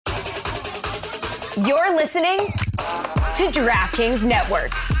You're listening to DraftKings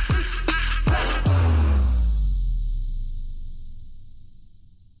Network.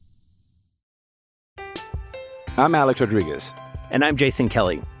 I'm Alex Rodriguez. And I'm Jason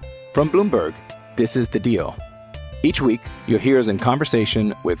Kelly. From Bloomberg, this is The Deal. Each week, you'll hear us in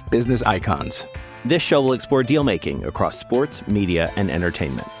conversation with business icons. This show will explore deal-making across sports, media, and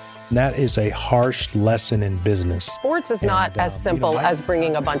entertainment. That is a harsh lesson in business. Sports is not as simple as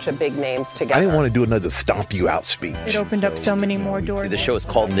bringing a bunch of big names together. I didn't want to do another stomp you out speech. It opened up so many more doors. The show is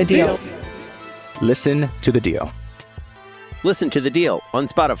called The Deal. Listen to The Deal. Listen to The Deal on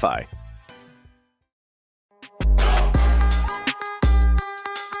Spotify.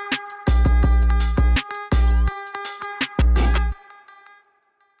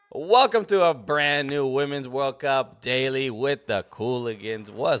 Welcome to a brand new Women's World Cup Daily with the Cooligans.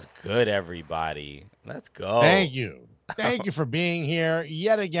 What's good, everybody? Let's go. Thank you. Thank you for being here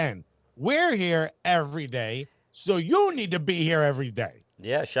yet again. We're here every day, so you need to be here every day.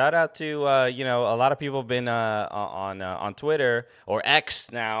 Yeah, shout out to, a lot of people have been on Twitter or X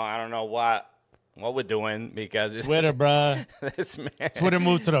now. I don't know what we're doing because Twitter, bruh. This man, Twitter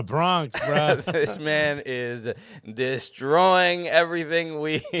moved to the Bronx, bruh. This man is destroying everything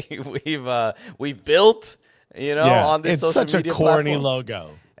we've built. On this social media it's such a corny platform.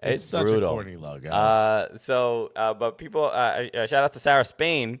 Logo. It's such brutal. a corny logo. But people, shout out to Sarah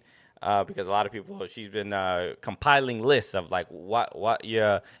Spain because a lot of people, she's been compiling lists of like what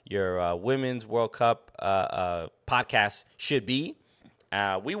your Women's World Cup podcast should be.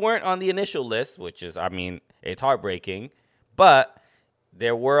 We weren't on the initial list, which is, it's heartbreaking, but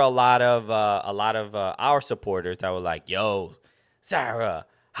there were a lot of our supporters that were like, "Yo, Sarah,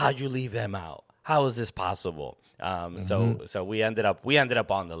 how'd you leave them out? How is this possible?" So we ended up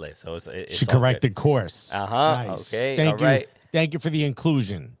on the list. So it's she corrected course. Nice. Okay. Thank all you. right. Thank you for the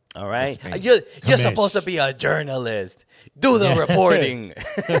inclusion. All right. You're supposed to be a journalist. Do the reporting.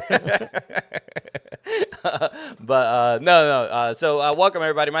 But no. So welcome,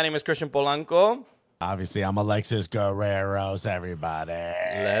 everybody. My name is Christian Polanco. Obviously, I'm Alexis Guerreros, everybody.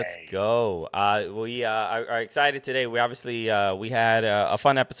 Let's go. We are excited today. We obviously we had a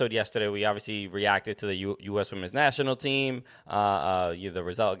fun episode yesterday. We obviously reacted to the U.S. Women's National Team, the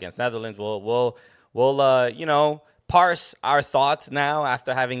result against Netherlands. We'll parse our thoughts now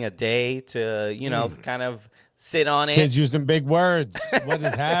after having a day to, kind of sit on it. Kids using big words. What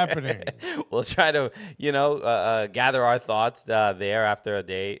is happening? We'll try to, gather our thoughts there after a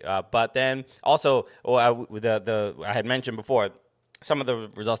day. But then also, I had mentioned before, some of the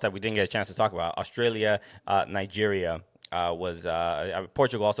results that we didn't get a chance to talk about. Australia, Nigeria was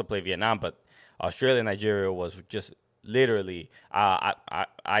Portugal also played Vietnam, but Australia, Nigeria was just literally,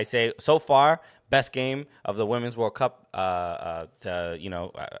 I say so far, best game of the Women's World Cup, as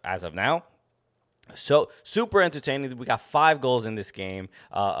of now. So super entertaining. We got 5 goals in this game,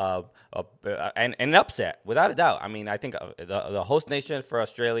 and an upset without a doubt. I think the host nation for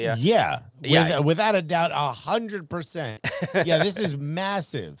Australia. Without a doubt, 100%. Yeah, this is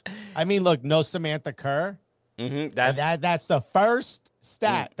massive. Look, no Samantha Kerr. Mm-hmm, that's the first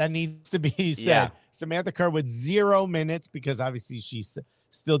stat that needs to be said. Yeah. Samantha Kerr with 0 minutes because obviously she's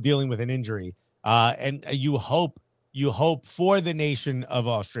still dealing with an injury. And you hope for the nation of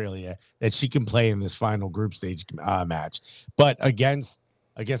Australia that she can play in this final group stage match. But against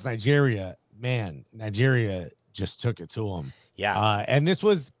Nigeria, man, Nigeria just took it to them. Yeah. And this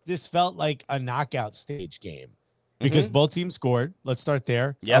felt like a knockout stage game because both teams scored. Let's start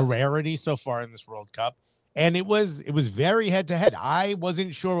there. Yep. A rarity so far in this World Cup. And it was very head to head. I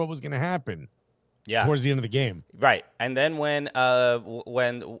wasn't sure what was going to happen. Yeah. Towards the end of the game. Right. And then when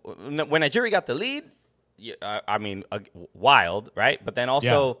Nigeria got the lead, wild, right? But then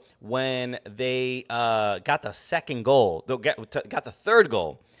also when they got the second goal, got the third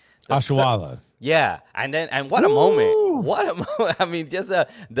goal. Oshuala. Yeah. And what a moment. What a moment. Just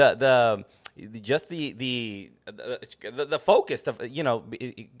the focus,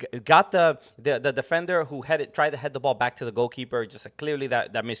 got the defender who tried to head the ball back to the goalkeeper. Just clearly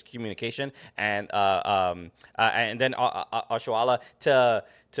that miscommunication, and then Oshuala to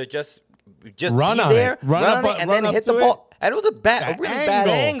just run on there, it, run up, and then hit the ball, and it was a really bad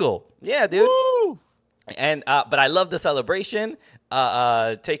angle. Yeah, dude. Woo! And but I love the celebration,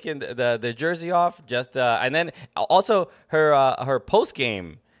 taking the jersey off, and then also her post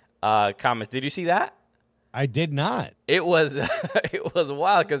game comments. Did you see that? I did not. It was it was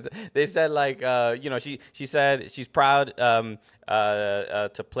wild because they said she said she's proud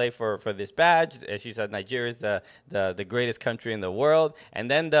to play for this badge. She said Nigeria is the greatest country in the world, and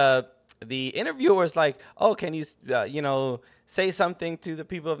then the interviewer was like, "Oh, can you say something to the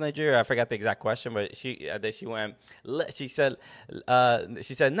people of Nigeria?" I forgot the exact question, but she said,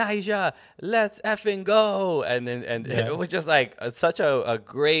 "Niger, let's effing go!" And it was just like such a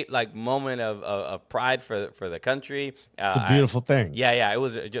great like moment of pride for the country. It's a beautiful thing. Yeah, it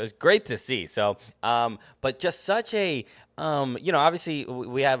was just great to see. So, but just such a obviously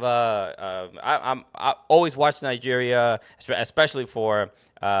we have I always watch Nigeria, especially for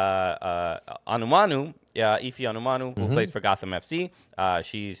Anumanu, Ife Anumanu, who plays for Gotham FC.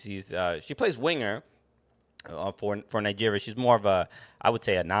 She plays winger for Nigeria. She's more of I would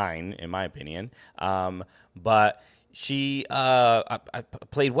say a 9 in my opinion. But she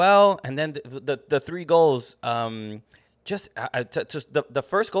played well, and then the 3 goals. Just the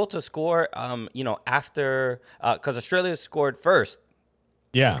first goal to score, after because Australia scored first.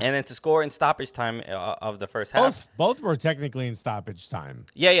 Yeah. And then to score in stoppage time of the first half. Both were technically in stoppage time.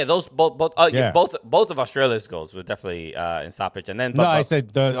 Yeah. Those both of Australia's goals were definitely in stoppage. And then I said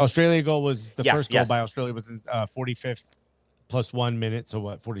the Australia goal was the first goal yes. by Australia was in 45th plus 1 minute,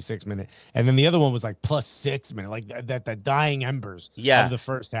 so 46 minute, and then the other one was like plus 6 minute, like the dying embers of the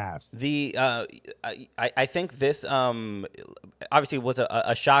first half. I think this obviously was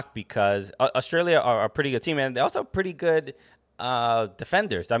a shock because Australia are a pretty good team, and they're also pretty good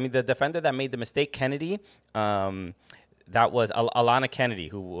defenders. I mean, the defender that made the mistake, Kennedy, that was Alana Kennedy,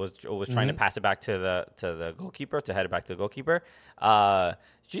 who was trying to pass it back to the goalkeeper, to head it back to the goalkeeper.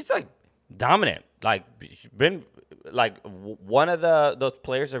 She's like dominant. Like, she's been like one of those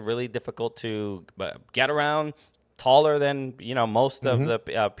players are really difficult to get around. Taller than most of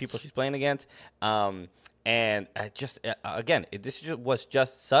the people she's playing against. And this was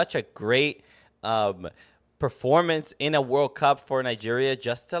just such a great performance in a World Cup for Nigeria.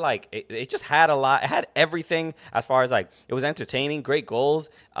 Just to it just had a lot. It had everything as far as it was entertaining, great goals.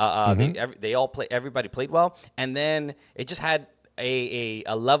 Everybody played well, and then it just had a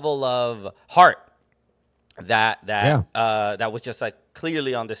level of heart that was just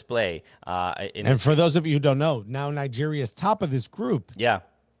clearly on display. And for those of you who don't know, now Nigeria is top of this group. Yeah.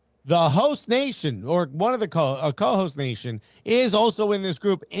 The host nation, or one of the co-host nation, is also in this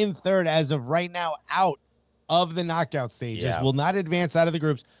group in third as of right now, out of the knockout stages. Yeah. Will not advance out of the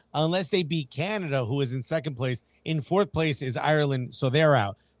groups unless they beat Canada, who is in second place. In fourth place is Ireland, so they're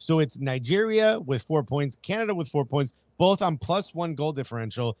out. So it's Nigeria with 4 points, Canada with 4 points, both on +1 goal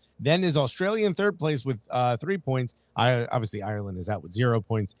differential. Then is Australia in third place with 3 points. Obviously, Ireland is out with 0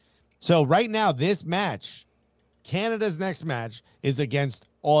 points. So right now, this match, Canada's next match, is against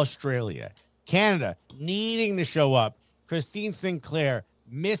Australia. Canada needing to show up. Christine Sinclair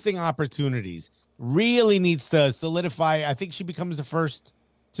missing opportunities. Really needs to solidify. I think she becomes the first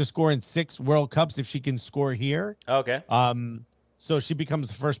to score in 6 World Cups if she can score here. Okay. So she becomes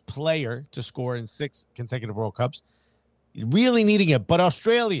the first player to score in 6 consecutive World Cups. Really needing it. But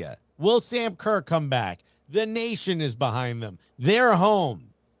Australia, will Sam Kerr come back? The nation is behind them. They're home.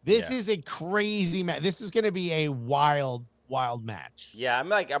 This is a crazy match. This is going to be a wild match. Yeah, I'm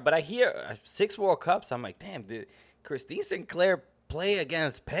but I hear 6 World Cups. I'm like, damn, did Christine Sinclair play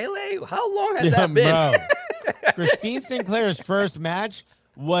against Pele? How long has that been? Bro. Christine Sinclair's first match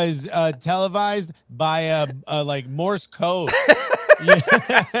was televised by Morse code.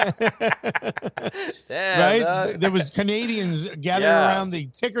 Damn, right? There was Canadians gathering around the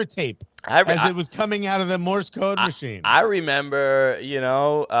ticker tape as it was coming out of the Morse code machine. I remember,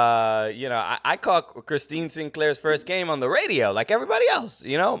 I caught Christine Sinclair's first game on the radio, like everybody else.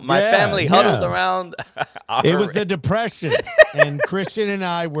 My family huddled around. It was the Depression, and Christian and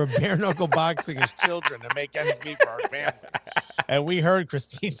I were bare knuckle boxing as children to make ends meet for our family. And we heard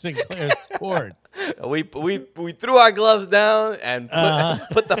Christine Sinclair scored. We threw our gloves down and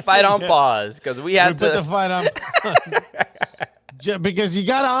put the fight on pause because we had to put the fight on pause. Because you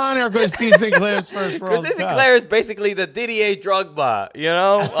got to honor Christine Sinclair's first World Cup. Christine Sinclair is basically the Didier Drogba,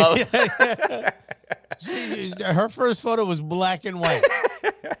 Her first photo was black and white.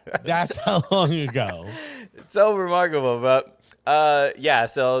 That's how long ago. It's so remarkable, but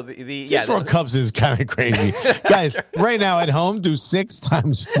so the 6 World Cups is kind of crazy. Guys, right now at home, do 6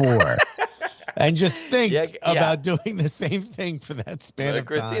 times 4. And just think about doing the same thing for that span of time.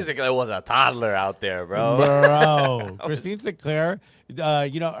 Christine Sinclair was a toddler out there, bro. Christine Sinclair,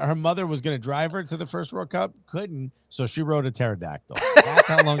 her mother was going to drive her to the first World Cup. Couldn't, so she rode a pterodactyl. That's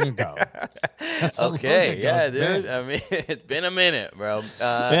how long ago. Dude. I mean, it's been a minute, bro.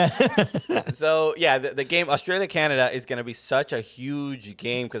 So, the game Australia-Canada is going to be such a huge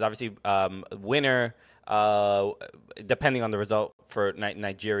game because obviously winner depending on the result for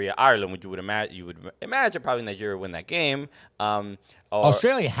Nigeria, Ireland, which you would imagine probably Nigeria win that game. Or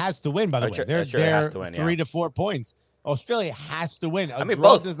Australia has to win, by the way. They're has to win, 3 to 4 points. Australia has to win. A draw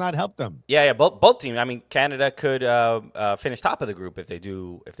both does not help them. Yeah, both teams. I mean, Canada could finish top of the group if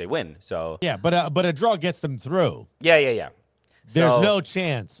they win. So yeah, but a draw gets them through. Yeah. There's So, no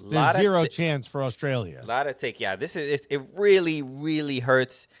chance. There's zero chance for Australia. A lot at stake. Yeah, it really, really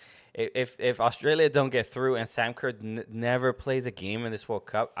hurts if Australia don't get through and Sam Kerr never plays a game in this World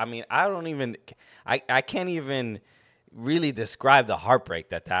Cup. I mean, I can't even really describe the heartbreak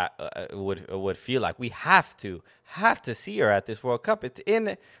that would feel like. We have to see her at this World Cup. It's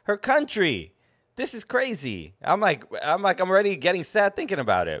in her country. This is crazy. I'm already getting sad thinking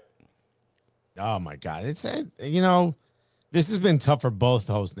about it. Oh my God. It's this has been tough for both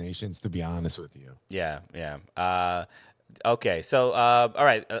host nations, to be honest with you. Yeah. Okay, so all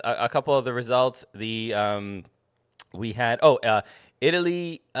right, a couple of the results. We had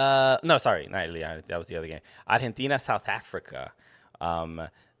Italy. No, sorry, not Italy. That was the other game. Argentina, South Africa.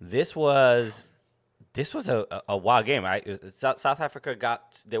 This was a wild game. South Africa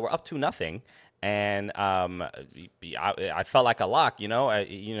they were up 2-0. And I felt like a lock,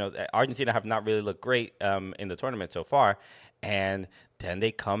 Argentina have not really looked great in the tournament so far, and then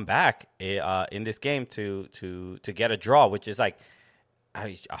they come back in this game to get a draw, which is like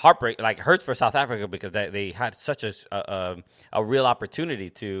a heartbreak. Like hurts for South Africa because they had such a real opportunity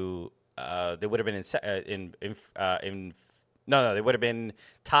to. They would have been they would have been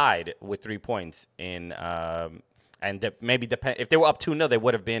tied with 3 points in. And maybe if they were up 2-0, they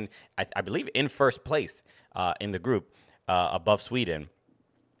would have been, I believe, in first place in the group above Sweden.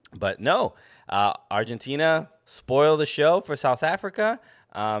 But no, Argentina spoiled the show for South Africa.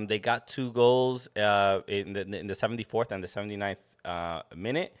 They got 2 goals in the 74th and the 79th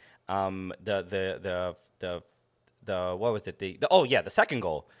minute. What was it? The second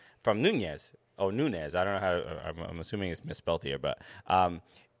goal from Nunez. Oh, Nunez. I don't know how. I'm assuming it's misspelled here, but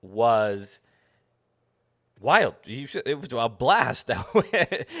was wild. It was a blast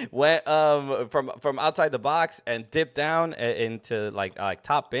that went from outside the box and dipped down into like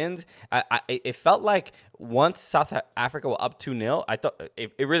top bins. It felt like once South Africa were up 2-0, I thought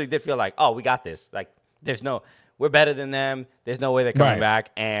it really did feel like, oh, we got this. Like we're better than them. There's no way they're coming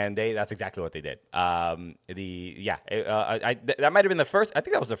back, and that's exactly what they did. That might have been the first. I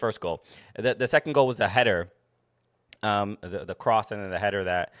think that was the first goal. The second goal was the header. The cross and then the header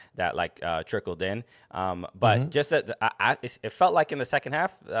that trickled in. But just that it felt like in the second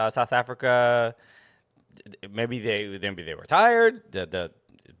half, South Africa, maybe they were tired.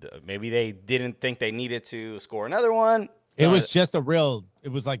 Maybe they didn't think they needed to score another one. It was just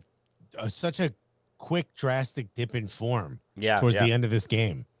such a quick, drastic dip in form towards the end of this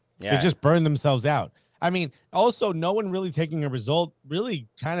game. Yeah. They just burned themselves out. I mean, also no one really taking a result really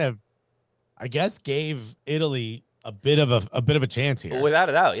kind of, I guess, gave Italy a bit of a chance here, without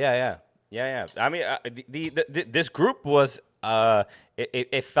a doubt. Yeah. I mean, this group was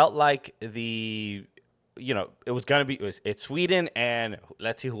it felt like it was gonna be it's Sweden, and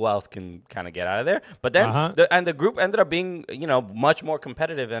let's see who else can kind of get out of there. But then the group ended up being much more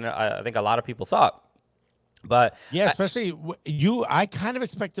competitive than I think a lot of people thought. But yeah, especially I kind of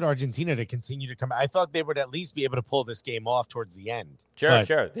expected Argentina to continue to come. I thought they would at least be able to pull this game off towards the end.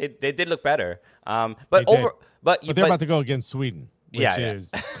 Sure. They did look better. But they're about to go against Sweden, which is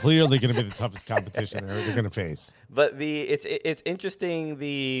clearly going to be the toughest competition they're going to face. But it's interesting.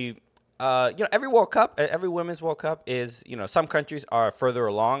 Every World Cup, every Women's World Cup is, some countries are further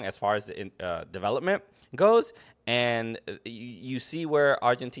along as far as the development goes. And you see where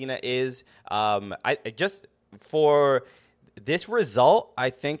Argentina is. For this result, I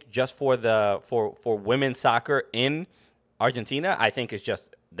think just for women's soccer in Argentina, I think is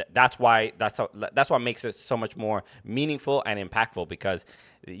just that's what makes it so much more meaningful and impactful, because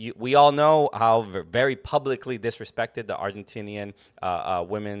we all know how very publicly disrespected the Argentinian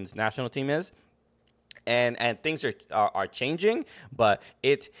women's national team is. And things are changing, but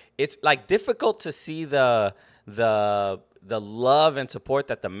it's like difficult to see the love and support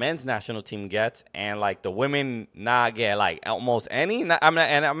that the men's national team gets, and like the women not get like almost any. I'm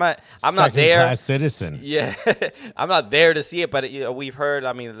not there. Class citizen. Yeah, I'm not there to see it, but we've heard.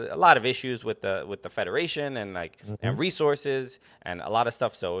 I mean, a lot of issues with the federation and and resources and a lot of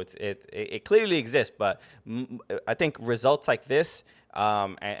stuff. So it clearly exists, but I think results like this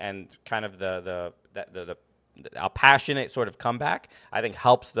and kind of a passionate sort of comeback, I think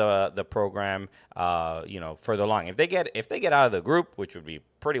helps the program, further along. If they get out of the group, which would be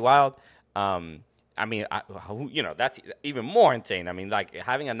pretty wild, I mean, that's even more insane. I mean, like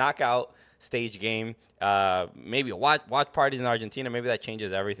having a knockout stage game, maybe watch parties in Argentina, maybe that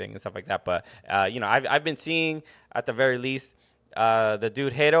changes everything and stuff like that. But I've been seeing at the very least the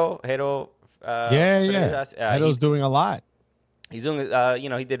dude Hero. Hero's doing a lot. He's doing,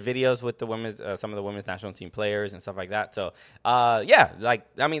 he did videos with the women's, some of the women's national team players and stuff like that. So,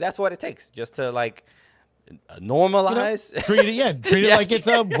 that's what it takes, just to like normalize, treat it like it's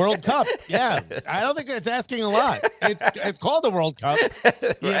a World Cup. Yeah, I don't think it's asking a lot. It's called the World Cup,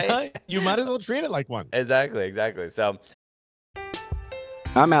 right? You might as well treat it like one. Exactly. So,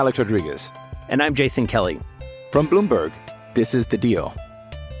 I'm Alex Rodriguez. And I'm Jason Kelly. From Bloomberg, this is The Deal.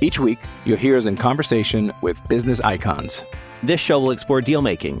 Each week, you'll hear us in conversation with business icons. This show will explore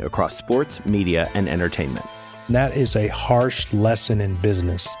deal-making across sports, media, and entertainment. That is a harsh lesson in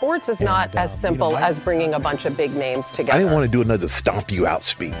business. Sports is not as simple as bringing a bunch of big names together. I didn't want to do another stomp you out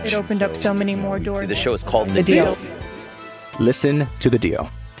speech. It opened up so many more doors. The show is called The Deal. Listen to The Deal.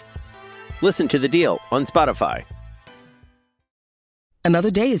 Listen to The Deal on Spotify.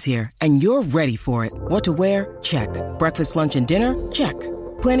 Another day is here, and you're ready for it. What to wear? Check. Breakfast, lunch, and dinner? Check.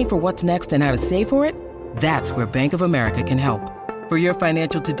 Planning for what's next and how to save for it? That's where Bank of America can help. For your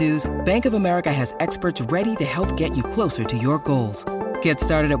financial to-dos, Bank of America has experts ready to help get you closer to your goals. Get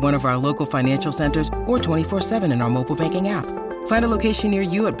started at one of our local financial centers or 24/7 in our mobile banking app. Find a location near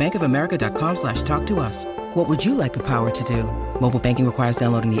you at bankofamerica.com/talktous. What would you like the power to do? Mobile banking requires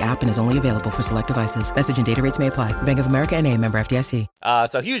downloading the app and is only available for select devices. Message and data rates may apply. Bank of America N.A., member FDIC.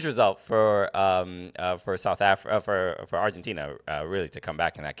 So huge result for South Africa, for Argentina, really to come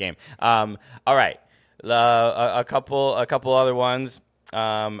back in that game. All right. A couple other ones.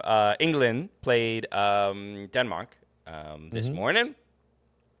 England played Denmark this morning.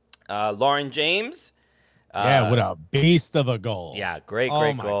 Lauren James. What a beast of a goal. Yeah, great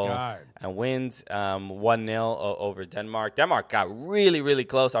my goal. God. And wins 1-0 over Denmark. Denmark got really, really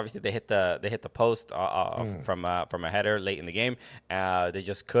close. Obviously, they hit the post from a header late in the game. They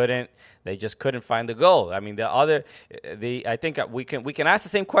just couldn't find the goal. I mean, I think we can ask the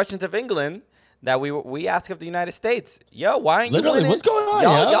same questions of England that we ask of the United States. Yo, why aren't you winning? What's going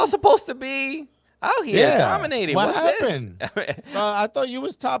on? Y'all supposed to be out here dominating. What What's happened? This? I thought you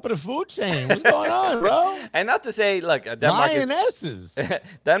was top of the food chain. What's going on, bro? And not to say, look, Lionesses.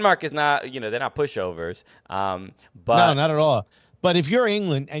 Denmark is not, they're not pushovers. But no, not at all. But if you're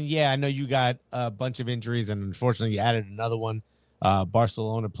England, and I know you got a bunch of injuries, and unfortunately you added another one.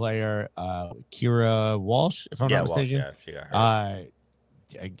 Barcelona player, Kira Walsh, if I'm not mistaken. Walsh, she got hurt.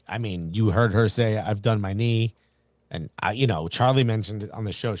 I mean, you heard her say, "I've done my knee," and Charlie mentioned it on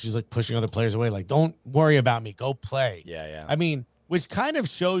the show. She's like pushing other players away, like, "Don't worry about me, go play." Yeah. I mean, which kind of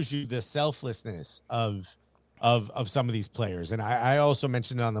shows you the selflessness of some of these players. And I also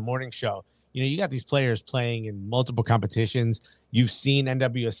mentioned it on the morning show. You got these players playing in multiple competitions. You've seen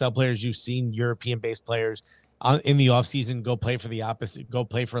NWSL players, you've seen European-based players in the offseason go play for the opposite, go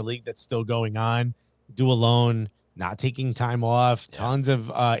play for a league that's still going on, do a loan. Not taking time off, tons of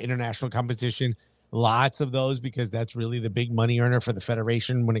international competition, lots of those, because that's really the big money earner for the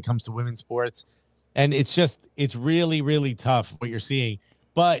federation when it comes to women's sports. And it's really, really tough what you're seeing.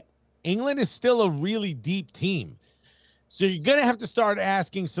 But England is still a really deep team. So you're going to have to start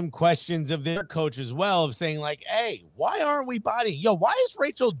asking some questions of their coach as well, of saying like, hey, why aren't we bodying? Why is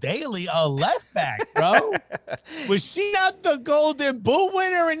Rachel Daly a left back, bro? Was she not the Golden Boot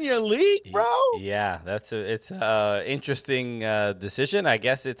winner in your league, bro? Yeah, it's a interesting decision. I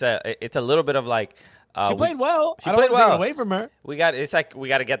guess it's a little bit of like, she played well. She played well. Take it away from her. We got to try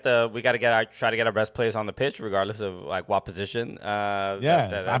to get our best players on the pitch, regardless of like what position.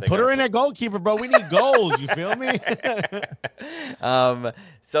 I put her in at goalkeeper, bro. We need goals. You feel me?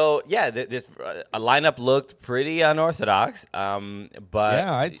 So this lineup looked pretty unorthodox. But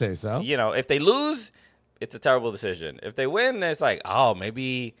yeah, I'd say so. If they lose, it's a terrible decision. If they win, it's like, oh,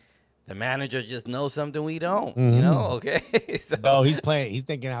 maybe the manager just knows something we don't, okay? No, he's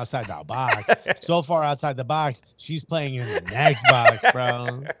thinking outside the box. So far outside the box, she's playing in the next box,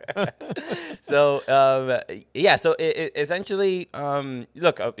 bro. So, so it essentially,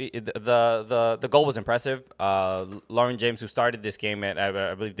 look, the goal was impressive. Lauren James, who started this game,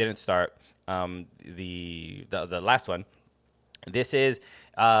 I believe didn't start the last one. This is,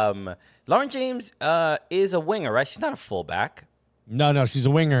 Lauren James is a winger, right? She's not a fullback. No, she's a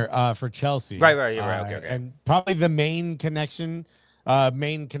winger for Chelsea. Right. You're right. Okay. And probably the main connecting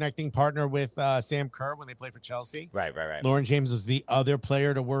partner with Sam Kerr when they play for Chelsea. Right. Lauren James is the other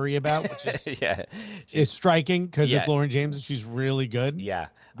player to worry about, which is it's striking because it's Lauren James and she's really good. Yeah.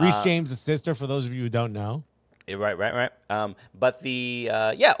 Reece James' sister, for those of you who don't know. Right. But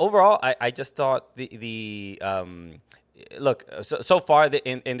overall, I just thought look, so far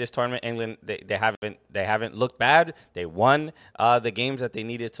in this tournament, England they haven't looked bad. They won the games that they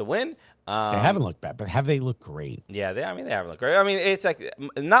needed to win. They haven't looked bad, but have they looked great? Yeah, they haven't looked great. I mean, it's like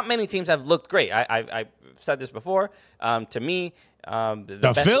not many teams have looked great. I've said this before. To me,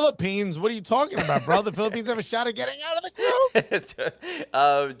 the Philippines. What are you talking about, bro? The Philippines have a shot at getting out of the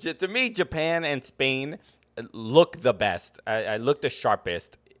group. To me, Japan and Spain look the best. I look the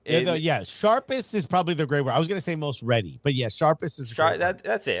sharpest. Sharpest is probably the great word. I was going to say most ready, but sharpest is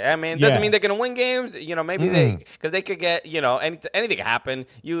that's it. I mean, doesn't mean they're going to win games. Maybe because they could get, anything could happen.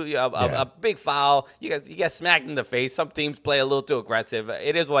 A big foul. You get smacked in the face. Some teams play a little too aggressive.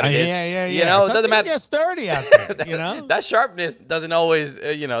 It is what it is. Yeah. It doesn't matter. Get sturdy out there. That sharpness doesn't always,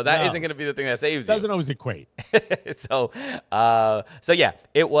 isn't going to be the thing that saves you. Doesn't always equate. So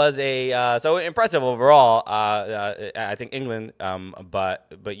it was so impressive overall. I think England, but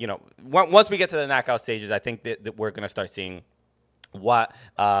once we get to the knockout stages, I think that we're going to start seeing what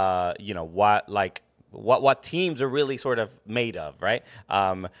teams are really sort of made of, right?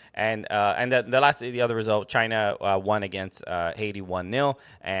 And the other result, China won against Haiti 1-0,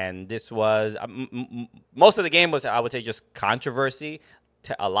 and this was most of the game was, I would say, just controversy.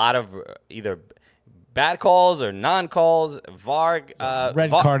 A lot of either bad calls or non-calls.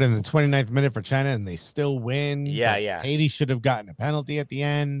 Red card in the 29th minute for China, and they still win. Yeah. Haiti should have gotten a penalty at the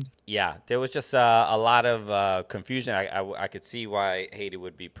end. Yeah, there was just a lot of confusion. I could see why Haiti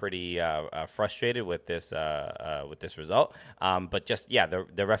would be pretty frustrated with this result. But just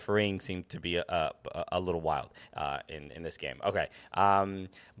the refereeing seemed to be a little wild in this game. Okay,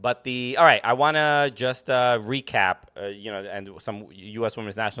 but all right. I want to just recap, and some U.S.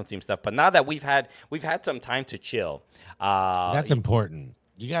 Women's National Team stuff. But now that we've had some time to chill, that's important.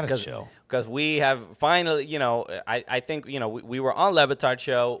 You gotta chill because we have finally, I think we were on Le Batard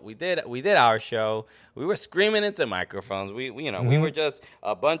show. We did our show. We were screaming into microphones. We were just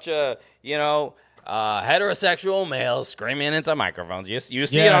a bunch of heterosexual males screaming into microphones. You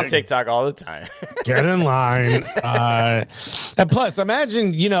see it on TikTok all the time. Get in line. And plus,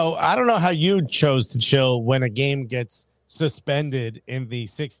 imagine I don't know how you chose to chill when a game gets suspended in the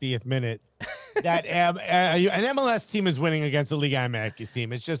 60th minute. That an MLS team is winning against a Liga MX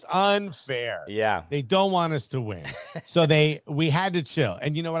team. It's just unfair. Yeah. They don't want us to win. So we had to chill.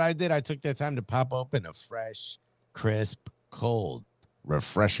 And you know what I did? I took that time to pop open a fresh, crisp, cold,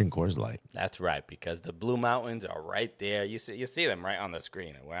 refreshing Coors Light. That's right, because the Blue Mountains are right there. You see them right on the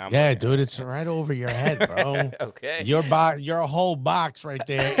screen. Dude, it's right over your head, bro. Okay. Your whole box right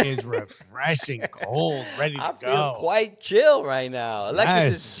there is refreshing, cold, ready to go. I feel quite chill right now.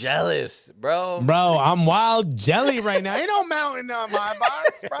 Alexis is jealous, bro. Bro, I'm wild jelly right now. Ain't no mountain on my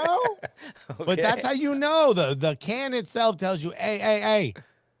box, bro. Okay. But that's how the can itself tells you, hey,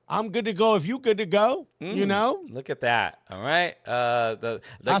 I'm good to go if you good to go, Look at that. All right.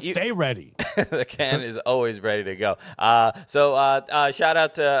 Stay ready. The can is always ready to go. So shout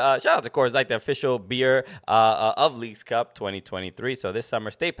out to Coors Light, the official beer of Leagues Cup 2023. So this summer,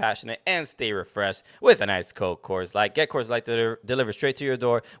 stay passionate and stay refreshed with an ice cold Coors Light. Get Coors Light delivered straight to your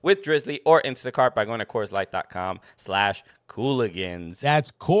door with Drizzly or Instacart by going to CoorsLight.com/Cooligans.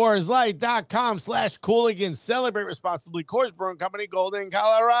 That's CoorsLight.com/Cooligans. Celebrate responsibly. Coors Brewing Company, Golden,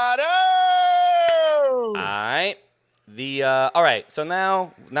 Colorado. All right. All right. So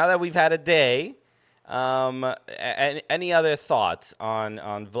now that we've had a day, any other thoughts on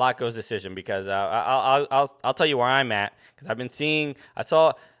Vlatko's decision? Because I'll tell you where I'm at, because I haven't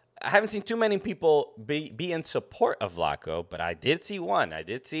seen too many people be in support of Vlatko, but I did see one. I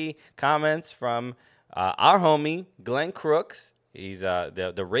did see comments from our homie Glenn Crooks. He's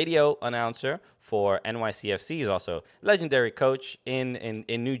the radio announcer for NYCFC. He's also legendary coach in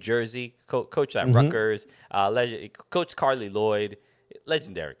New Jersey. Coach at Rutgers. Coach Carly Lloyd.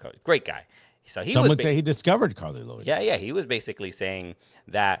 Legendary coach. Great guy. So Some would say he discovered Carly Lloyd. Yeah. He was basically saying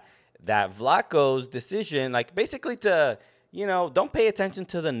that Vlatko's decision, like basically to, don't pay attention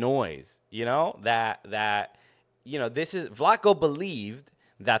to the noise. This is Vlatko believed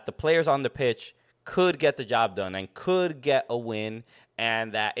that the players on the pitch could get the job done and could get a win,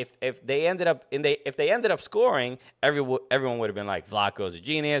 and that if they ended up scoring, everyone would have been like, Vlatko's a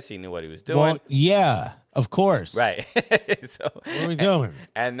genius. He knew what he was doing. Well, yeah, of course. Right. So what are we doing?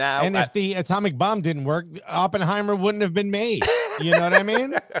 And now, if the atomic bomb didn't work, Oppenheimer wouldn't have been made. You know what I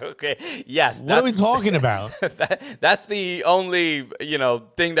mean? Okay. Yes. What are we talking about? That's the only,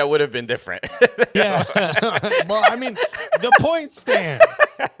 thing that would have been different. Yeah. Well, I mean, the point stands.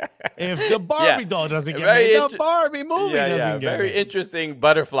 If the Barbie doll doesn't get made, the Barbie movie doesn't get Very made. interesting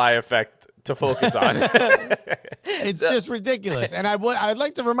butterfly effect to focus on. It's just ridiculous. And I'd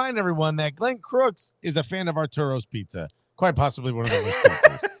like to remind everyone that Glenn Crooks is a fan of Arturo's Pizza, quite possibly one of the best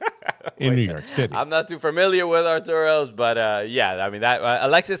pizzas in New York City. I'm not too familiar with Arturo's, but yeah, I mean that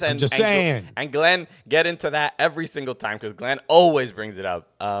Alexis and Glenn get into that every single time because Glenn always brings it up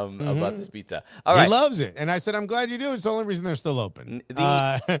about this pizza. All right, he loves it, and I said I'm glad you do. It's the only reason they're still open.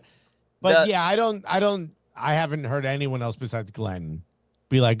 I haven't heard anyone else besides Glenn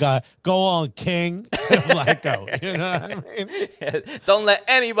be like, go on, King. Flacco. You know what I mean? Don't let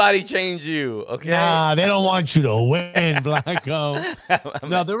anybody change you, okay? Nah, they don't want you to win, Flacco.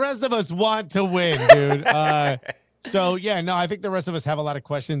 No, the rest of us want to win, dude. I think the rest of us have a lot of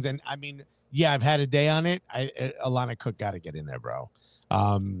questions. And, I mean, yeah, I've had a day on it. Alana Cook got to get in there, bro.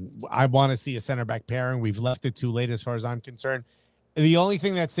 I want to see a center back pairing. We've left it too late as far as I'm concerned. The only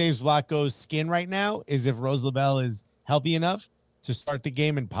thing that saves Flacco's skin right now is if Rose Lavelle is healthy enough to start the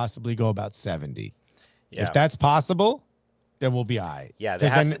game and possibly go about 70. Yeah. If that's possible, then we'll be all right. Yeah,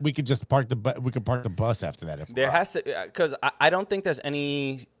 because then we could just park the bus after that. If there has to, because I don't think there's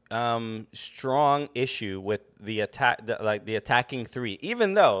any strong issue with the attack, the attacking three.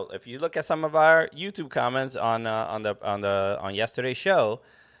 Even though, if you look at some of our YouTube comments on yesterday's show,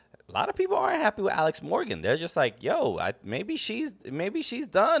 a lot of people aren't happy with Alex Morgan. They're just like, yo, maybe she's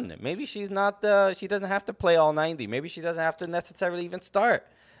done. Maybe she's not she doesn't have to play all 90. Maybe she doesn't have to necessarily even start.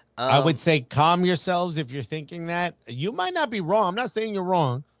 I would say calm yourselves if you're thinking that. You might not be wrong. I'm not saying you're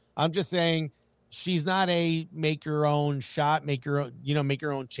wrong. I'm just saying she's not a make your own shot, make your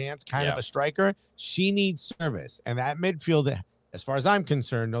own chance kind of a striker. She needs service. And that midfield, as far as I'm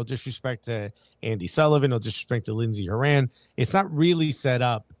concerned, no disrespect to Andy Sullivan, no disrespect to Lindsey Horan, it's not really set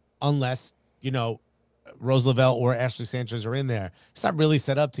up unless, Rose Lavelle or Ashley Sanchez are in there. It's not really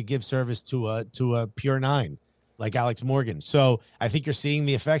set up to give service to a pure 9 like Alex Morgan. So I think you're seeing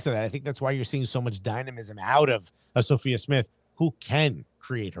the effects of that. I think that's why you're seeing so much dynamism out of Sophia Smith, who can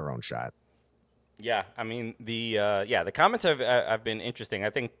create her own shot. Yeah, I mean the comments have been interesting.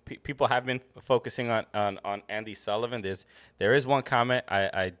 I think people have been focusing on Andy Sullivan. There is one comment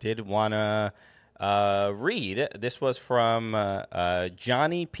I did want to read. This was from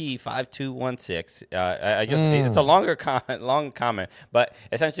Johnny P5216. It's a long comment, but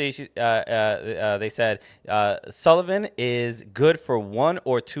essentially they said Sullivan is good for one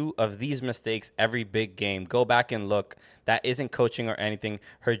or two of these mistakes every big game. Go back and look. That isn't coaching or anything.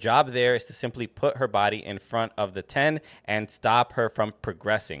 Her job there is to simply put her body in front of the 10 and stop her from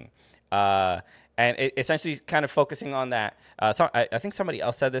progressing. And essentially kind of focusing on that. I think somebody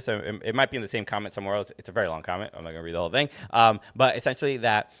else said this, or it might be in the same comment somewhere else. It's a very long comment. I'm not going to read the whole thing. But essentially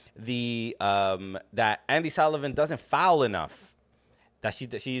that that Andy Sullivan doesn't foul enough, that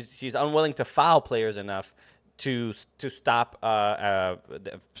she's unwilling to foul players enough to stop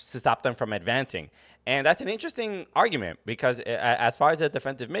them from advancing. And that's an interesting argument because as far as a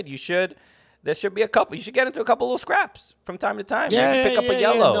defensive mid, there should be a couple. You should get into a couple little scraps from time to time. Yeah, pick up a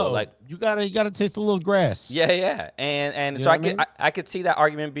yellow. No. Like you gotta taste a little grass. Yeah. And so I could see that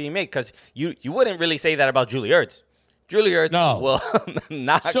argument being made because you wouldn't really say that about Julie Ertz. Julie Ertz will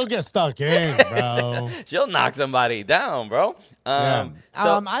knock. She'll get stuck in, bro. She'll knock somebody down, bro. I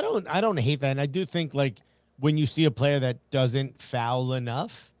don't hate that, and I do think like when you see a player that doesn't foul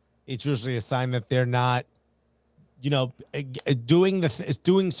enough, it's usually a sign that they're not, doing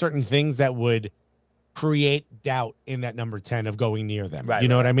certain things that would create doubt in that number 10 of going near them. Right, you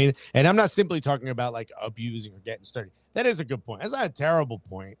know what I mean? And I'm not simply talking about like abusing or getting sturdy. That is a good point. That's not a terrible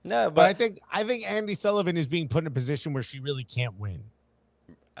point. No, but I think Andy Sullivan is being put in a position where she really can't win.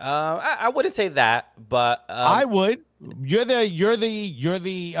 I wouldn't say that, but I would. You're the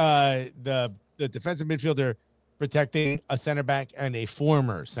defensive midfielder protecting a center back and a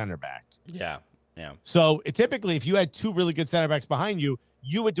former center back. Yeah. So typically, if you had two really good center backs behind you,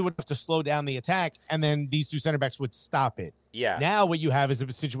 you would do enough to slow down the attack, and then these two center backs would stop it. Yeah. Now what you have is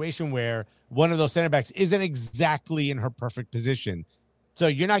a situation where one of those center backs isn't exactly in her perfect position. So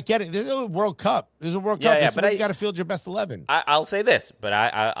you're not getting. There's a World Cup. This is where you got to field your best 11. I'll say this, but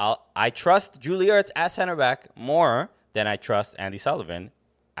I trust Julie Ertz at center back more than I trust Andy Sullivan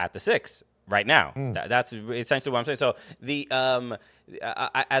at the 6 right now. That's essentially what I'm saying. So the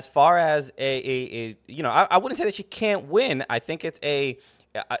as far as I wouldn't say that she can't win. I think it's the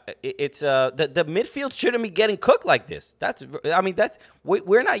midfield shouldn't be getting cooked like this.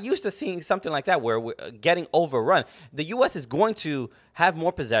 We're not used to seeing something like that where we're getting overrun. The U.S. is going to have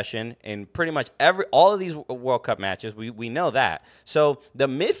more possession in pretty much all of these World Cup matches. We know that. So the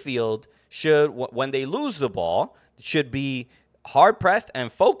midfield should, when they lose the ball, should be hard pressed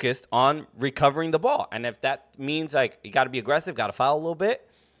and focused on recovering the ball. And if that means like you got to be aggressive, got to foul a little bit,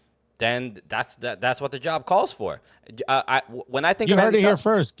 then that's what the job calls for. When I think you of heard Andy it here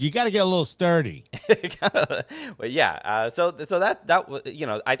first, you got to get a little sturdy. Well, yeah. So that you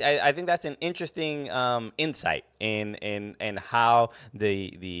know, I think that's an interesting insight in how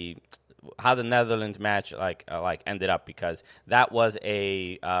the Netherlands match like ended up, because that was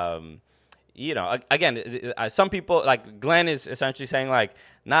a you know, again, some people, like Glenn is essentially saying like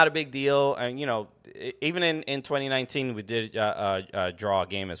not a big deal, and you know, even in 2019 we did draw a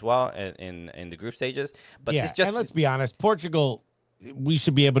game as well in the group stages. But yeah, and let's be honest, Portugal, we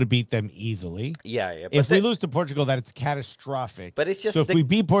should be able to beat them easily. Yeah. If we lose to Portugal, that it's catastrophic. But it's just so if we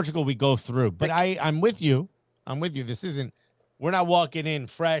beat Portugal, we go through. But I'm with you. This isn't. We're not walking in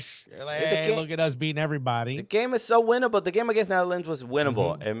fresh. Like, hey, look at us beating everybody. The game is so winnable. The game against Netherlands was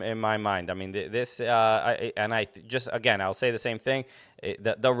winnable in my mind. I mean, I'll say the same thing.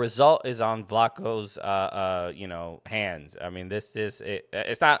 The result is on Vlaho's, hands. I mean,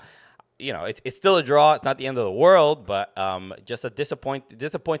 it's not, you know, it's still a draw. It's not the end of the world, but just a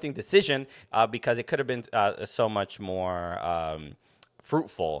disappointing decision because it could have been so much more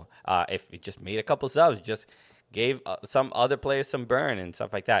fruitful if we just made a couple subs, just gave some other players some burn and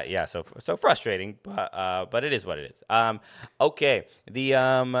stuff like that. Yeah, so frustrating, but it is what it is. Okay, we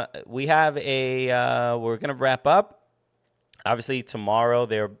have we're gonna wrap up. Obviously, tomorrow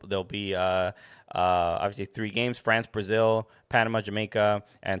there'll be obviously 3 games: France, Brazil, Panama, Jamaica,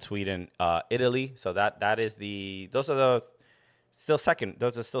 and Sweden, Italy. So those are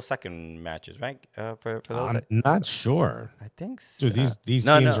still second matches, right? For those, I'm not sure. I think so. Dude, these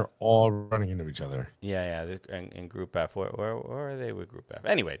games are all running into each other. Yeah. In Group F, where are they with Group F?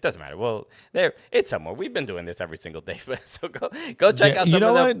 Anyway, it doesn't matter. Well, it's somewhere. We've been doing this every single day, so go check out. Some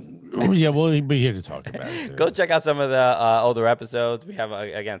of what? Yeah, we'll be here to talk about it. Go check out some of the older episodes. We have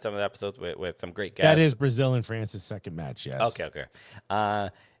again some of the episodes with some great guests. That is Brazil and France's second match. Yes. Okay.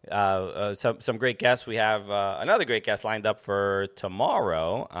 Some great guests. We have another great guest lined up for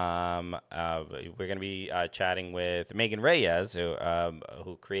tomorrow. We're going to be chatting with Megan Reyes, who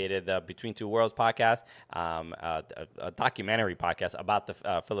created the Between Two Worlds podcast, a documentary podcast about the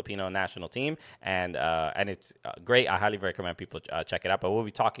Filipino national team, and it's great. I highly recommend people check it out. But we'll be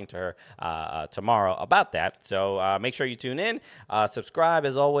talking to her tomorrow about that. So make sure you tune in. Subscribe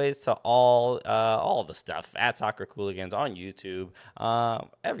as always to all the stuff at Soccer Cooligans on YouTube.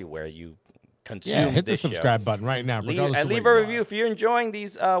 Everywhere you consume hit the this subscribe show. button right now. Leave a review. If you're enjoying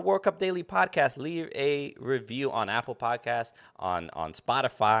these World Cup Daily podcasts, leave a review on Apple Podcasts, on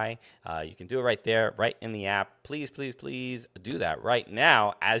Spotify. You can do it right there, right in the app. Please do that right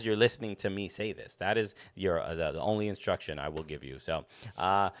now as you're listening to me say this. That is the only instruction I will give you. So,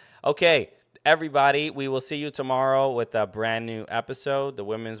 okay. Everybody, we will see you tomorrow with a brand new episode. The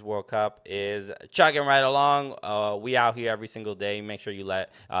Women's World Cup is chugging right along. We out here every single day. Make sure you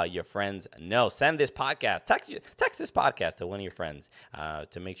let your friends know. Send this podcast. Text this podcast to one of your friends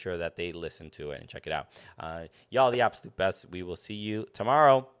to make sure that they listen to it and check it out. Y'all the absolute best. We will see you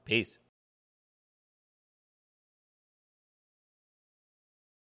tomorrow. Peace.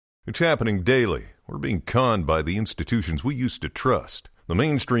 It's happening daily. We're being conned by the institutions we used to trust. The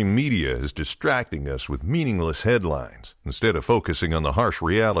mainstream media is distracting us with meaningless headlines instead of focusing on the harsh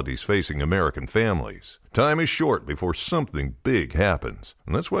realities facing American families. Time is short before something big happens,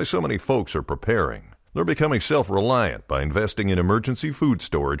 and that's why so many folks are preparing. They're becoming self-reliant by investing in emergency food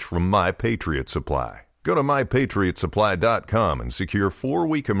storage from My Patriot Supply. Go to MyPatriotSupply.com and secure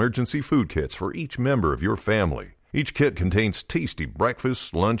 4-week emergency food kits for each member of your family. Each kit contains tasty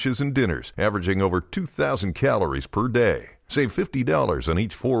breakfasts, lunches, and dinners, averaging over 2,000 calories per day. Save $50 on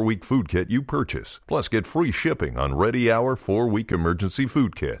each 4-week food kit you purchase. Plus, get free shipping on Ready Hour 4-week emergency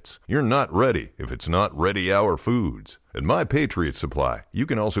food kits. You're not ready if it's not Ready Hour Foods. At My Patriot Supply, you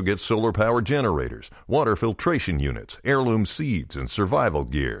can also get solar-powered generators, water filtration units, heirloom seeds, and survival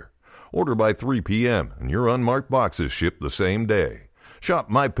gear. Order by 3 p.m. and your unmarked boxes ship the same day. Shop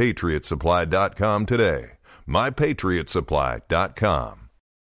MyPatriotSupply.com today. MyPatriotSupply.com.